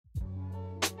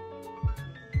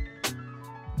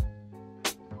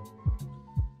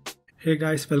Hey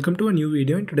guys, welcome to a new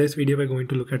video. In today's video we're going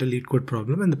to look at a Leetcode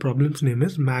problem, and the problem's name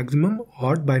is maximum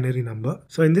odd binary number.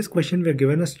 So in this question we're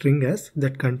given a string S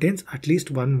that contains at least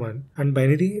one 1, and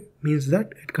binary means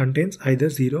that it contains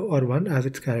either 0 or 1 as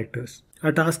its characters.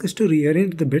 Our task is to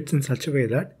rearrange the bits in such a way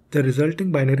that the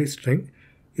resulting binary string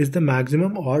is the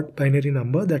maximum odd binary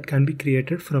number that can be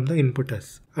created from the input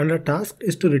S. And our task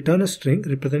is to return a string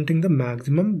representing the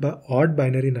maximum odd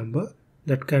binary number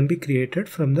that can be created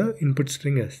from the input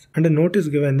string S. And a note is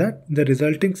given that the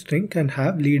resulting string can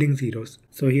have leading zeros.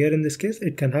 So here in this case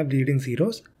it can have leading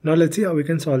zeros. Now let's see how we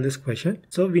can solve this question.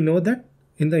 So we know that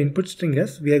in the input string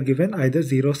S we are given either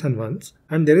zeros and ones,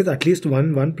 and there is at least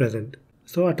one 1 present.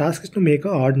 So our task is to make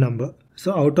an odd number.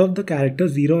 So out of the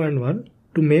characters 0 and 1,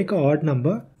 to make an odd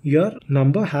number, your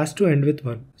number has to end with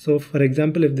 1. So for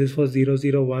example, if this was 0,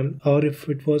 0, 1, or if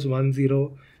it was 1,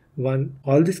 0, 1,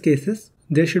 all these cases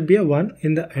there should be a 1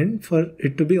 in the end for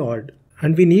it to be odd,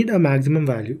 and we need a maximum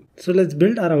value. So let's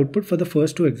build our output for the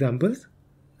first two examples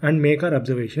and make our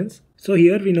observations. So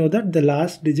here we know that the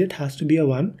last digit has to be a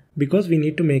 1 because we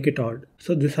need to make it odd.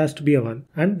 So this has to be a 1,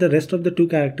 and the rest of the two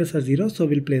characters are 0, so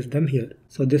we'll place them here.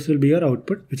 So this will be our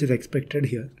output which is expected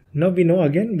here. Now we know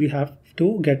again we have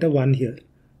to get a 1 here.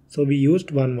 So we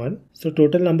used 1, 1. So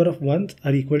total number of 1s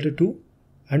are equal to 2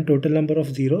 and total number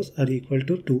of zeros are equal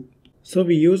to 2. So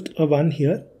we used a 1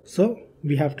 here, so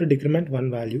we have to decrement one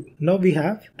value. Now we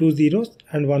have two zeros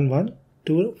and one 1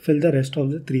 to fill the rest of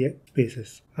the three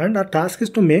spaces. And our task is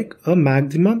to make a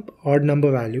maximum odd number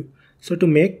value. So to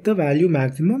make the value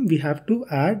maximum, we have to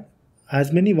add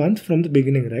as many ones from the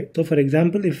beginning, right? So for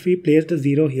example, if we placed a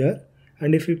 0 here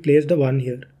and if we placed a 1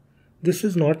 here, this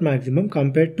is not maximum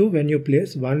compared to when you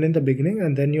place 1 in the beginning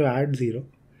and then you add 0.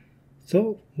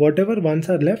 So whatever ones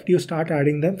are left, you start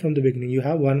adding them from the beginning. You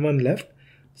have 1 1 left,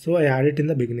 so I add it in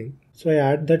the beginning. So I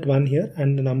add that 1 here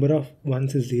and the number of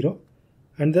ones is 0,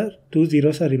 and the two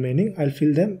zeros are remaining. I'll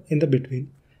fill them in the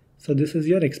between. So this is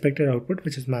your expected output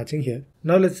which is matching here.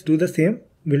 Now let's do the same.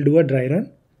 We'll do a dry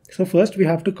run. So first we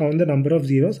have to count the number of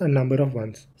zeros and number of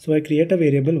ones. So I create a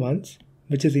variable ones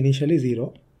which is initially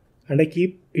 0, and I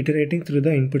keep iterating through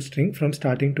the input string from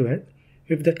starting to end.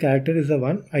 If that character is a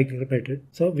 1, I increment it.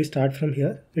 So we start from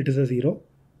here, it is a 0.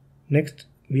 Next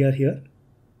we are here,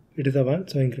 it is a 1,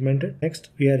 so increment it. Next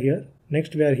we are here,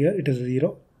 next we are here, it is a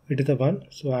 0, it is a 1,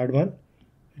 so add 1.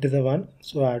 It is a 1,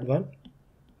 so add 1.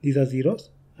 These are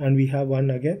zeros, and we have 1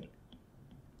 again.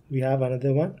 We have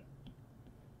another 1.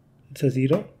 It's a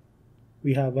 0.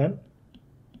 We have 1.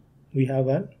 We have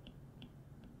 1.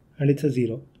 And it's a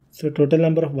 0. So total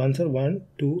number of ones are 1,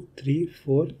 2, 3,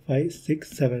 4, 5,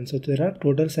 6, 7. So there are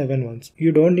total 7 ones.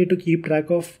 You don't need to keep track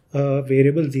of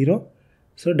variable 0.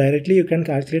 So directly you can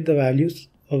calculate the values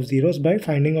of zeros by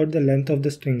finding out the length of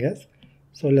the string S.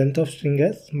 So length of string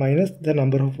S minus the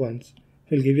number of ones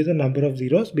will give you the number of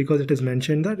zeros, because it is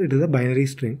mentioned that it is a binary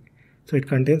string. So it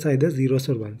contains either zeros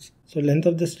or ones. So length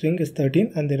of the string is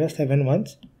 13 and there are 7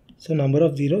 ones. So number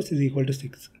of zeros is equal to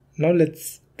 6. Now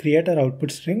let's create our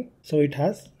output string. So it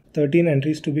has 13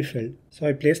 entries to be filled. So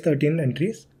I place 13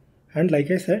 entries, and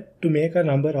like I said, to make a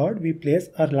number odd, we place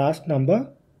our last number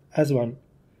as 1.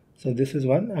 So this is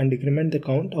 1, and decrement the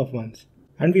count of ones.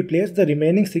 And we place the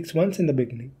remaining 6 ones in the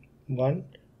beginning. 1,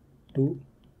 2,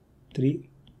 3,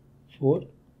 4,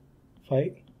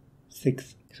 5,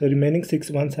 6. So remaining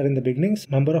 6 ones are in the beginning,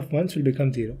 number of ones will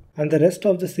become 0. And the rest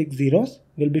of the 6 zeros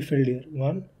will be filled here.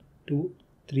 1, 2,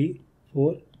 3,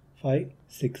 4, 5,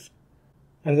 6.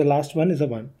 And the last one is a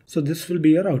 1. So this will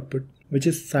be your output, which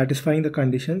is satisfying the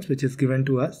conditions which is given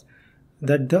to us,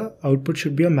 that the output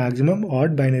should be a maximum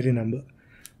odd binary number.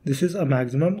 This is a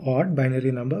maximum odd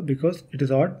binary number because it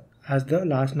is odd as the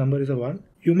last number is a 1.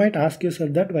 You might ask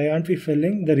yourself that why aren't we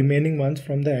filling the remaining ones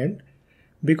from the end?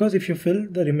 Because if you fill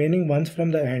the remaining ones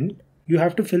from the end, you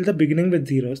have to fill the beginning with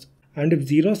zeros. And if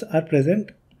zeros are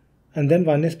present and then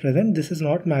 1 is present, this is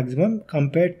not maximum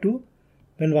compared to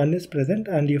when 1 is present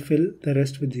and you fill the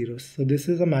rest with zeros. So this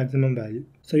is a maximum value.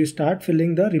 So you start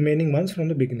filling the remaining ones from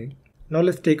the beginning. Now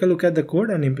let's take a look at the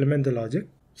code and implement the logic.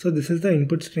 So this is the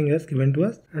input string as given to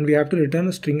us, and we have to return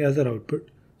a string as our output.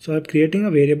 So I'm creating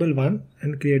a variable 1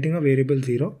 and creating a variable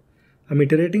 0. I'm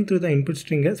iterating through the input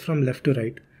string as from left to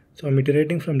right. So I'm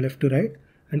iterating from left to right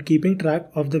and keeping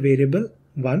track of the variable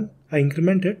 1. I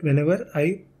increment it whenever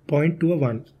I point to a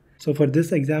 1. So for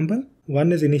this example,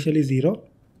 1 is initially 0.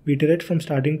 We iterate from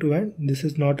starting to end. This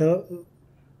is not a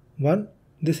 1,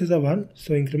 this is a 1,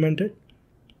 so increment it,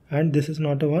 and this is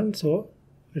not a 1, so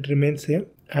it remains same,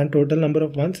 and total number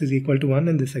of ones is equal to 1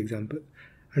 in this example.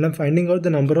 And I'm finding out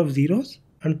the number of zeros,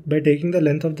 and by taking the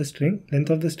length of the string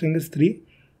is 3,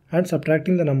 and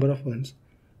subtracting the number of ones.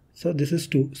 So this is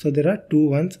 2. So there are 2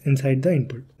 ones inside the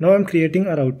input. Now I'm creating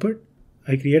our output.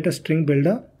 I create a string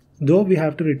builder. Though we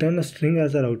have to return a string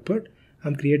as our output,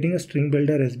 I'm creating a string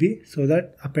builder SB so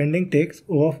that appending takes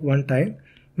O of 1 time,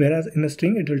 whereas in a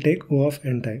string it will take O of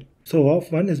n time. So O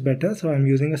of 1 is better, so I'm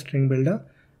using a string builder,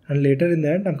 and later in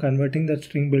the end I'm converting that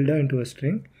string builder into a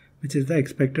string, which is the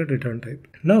expected return type.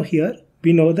 Now here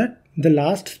we know that the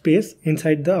last space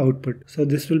inside the output, so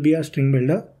this will be a string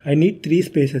builder. I need 3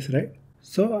 spaces, right?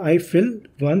 So I fill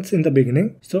once in the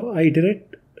beginning, so I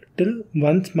iterate till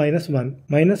once minus 1.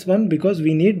 Minus 1 because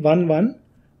we need 1 1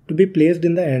 to be placed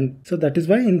in the end. So that is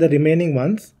why in the remaining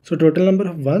ones, so total number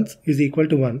of ones is equal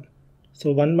to 1.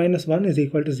 So 1 minus 1 is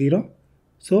equal to 0.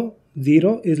 So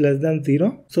 0 is less than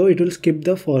 0. So it will skip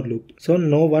the for loop. So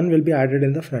no 1 will be added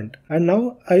in the front. And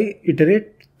now I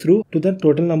iterate through to the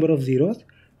total number of zeros.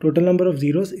 Total number of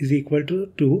zeros is equal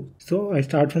to 2. So I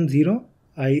start from 0.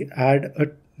 I add a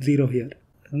 0 here.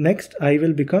 Next I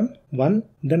will become 1.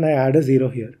 Then I add a 0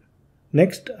 here.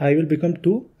 Next I will become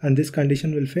 2 and this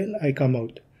condition will fail. I come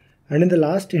out. And in the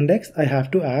last index I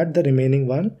have to add the remaining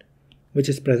 1 which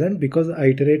is present because I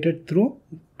iterated through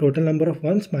total number of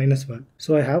ones minus 1.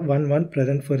 So I have 1 1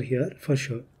 present for here for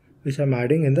sure, which I'm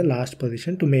adding in the last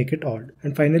position to make it odd.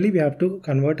 And finally we have to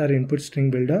convert our input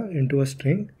string builder into a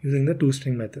string using the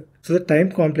toString method. So the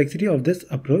time complexity of this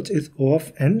approach is O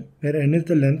of n, where n is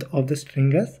the length of the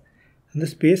string s, and the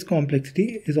space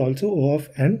complexity is also O of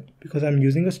n because I'm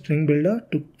using a string builder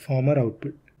to form our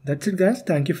output. That's it guys,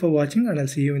 thank you for watching and I'll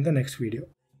see you in the next video.